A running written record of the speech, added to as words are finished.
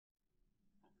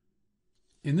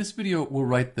In this video, we'll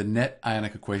write the net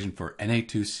ionic equation for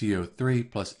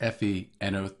Na2CO3 plus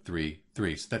FeNO3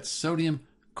 3. So that's sodium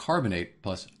carbonate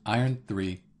plus iron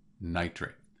 3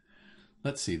 nitrate.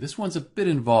 Let's see, this one's a bit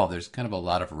involved. There's kind of a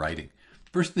lot of writing.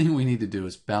 First thing we need to do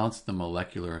is balance the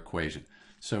molecular equation.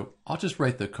 So I'll just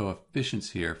write the coefficients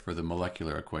here for the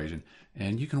molecular equation,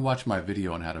 and you can watch my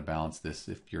video on how to balance this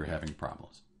if you're having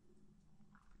problems.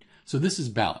 So this is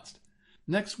balanced.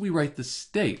 Next, we write the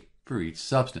state for each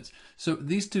substance. So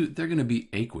these two, they're going to be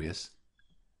aqueous,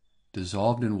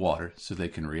 dissolved in water so they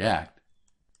can react.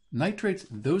 Nitrates,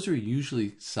 those are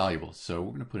usually soluble, so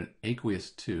we're going to put an aqueous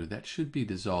 2. That should be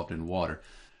dissolved in water.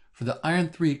 For the iron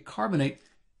 3 carbonate,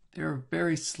 they're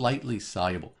very slightly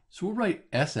soluble. So we'll write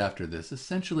S after this.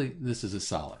 Essentially, this is a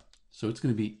solid, so it's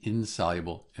going to be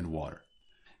insoluble in water.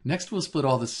 Next, we'll split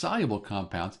all the soluble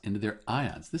compounds into their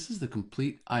ions. This is the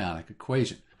complete ionic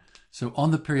equation. So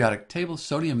on the periodic table,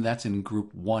 sodium, that's in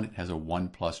group 1. It has a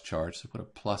 1+ charge, so put a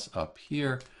plus up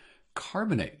here.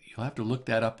 Carbonate, you'll have to look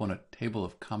that up on a table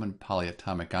of common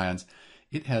polyatomic ions.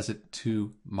 It has a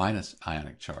 2-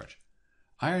 ionic charge.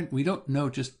 Iron, we don't know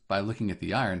just by looking at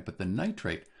the iron, but the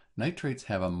nitrates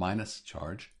have a minus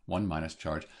charge, 1-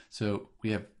 charge. So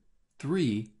we have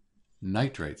 3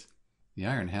 nitrates. The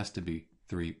iron has to be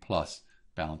 3+,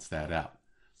 balance that out.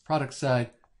 Product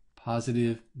side,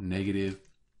 positive, negative.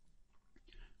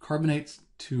 Carbonate's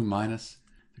 2-.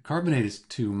 The carbonate is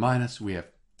 2-. We have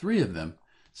 3 of them.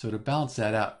 So to balance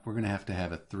that out, we're going to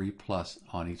have a 3+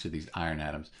 on each of these iron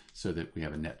atoms so that we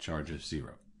have a net charge of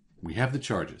 0. We have the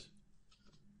charges.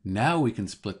 Now we can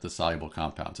split the soluble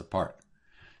compounds apart.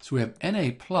 So we have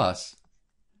Na+,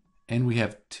 and we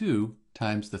have 2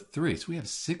 times the 3. So we have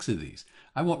 6 of these.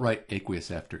 I won't write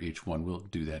aqueous after each one. We'll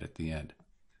do that at the end.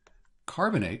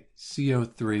 Carbonate,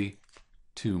 CO3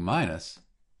 2-.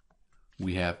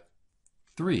 We have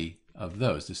 3 of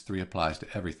those. This 3 applies to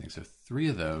everything. So 3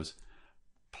 of those,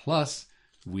 plus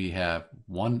we have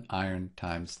 1 iron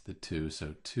times the 2.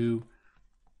 So 2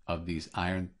 of these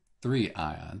iron 3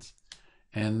 ions.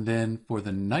 And then for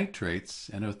the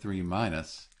nitrates,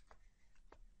 NO3-,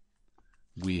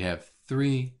 we have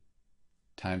 3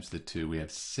 times the 2. We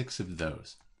have 6 of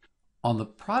those. On the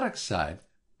product side,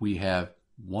 we have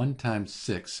 1 times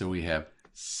 6. So we have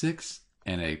 6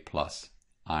 Na+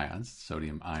 ions,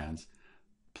 sodium ions,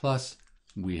 plus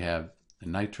we have the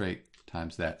nitrate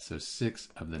times that, so 6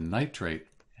 of the nitrate,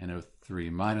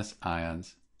 NO3-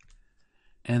 ions,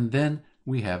 and then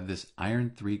we have this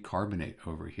iron 3 carbonate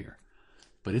over here.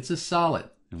 But it's a solid,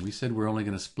 and we said we're only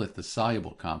going to split the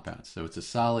soluble compounds. So it's a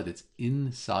solid, it's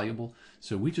insoluble,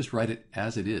 so we just write it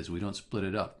as it is. We don't split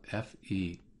it up.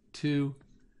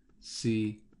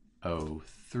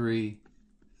 Fe2CO3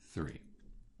 3.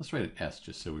 Let's write an S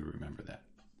just so we remember that.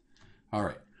 All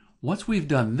right, once we've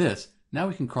done this, now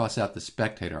we can cross out the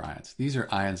spectator ions. These are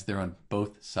ions, they're on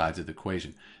both sides of the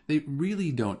equation. They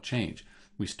really don't change.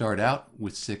 We start out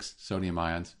with 6 sodium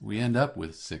ions. We end up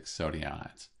with 6 sodium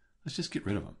ions. Let's just get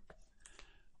rid of them.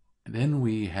 And then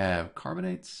we have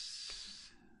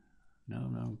carbonates. Here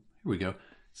we go.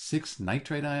 6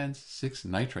 nitrate ions, 6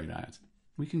 nitrate ions.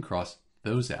 We can cross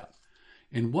those out.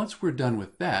 And once we're done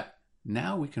with that,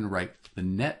 now we can write the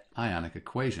net ionic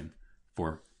equation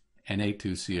for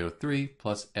Na2CO3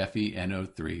 plus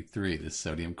FeNO3 3, this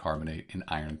sodium carbonate and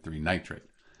iron 3 nitrate.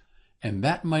 And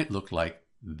that might look like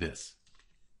this.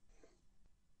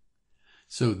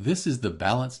 So this is the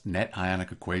balanced net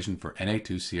ionic equation for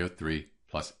Na2CO3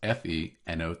 plus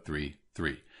FeNO3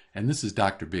 3. And this is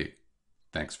Dr. B.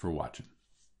 Thanks for watching.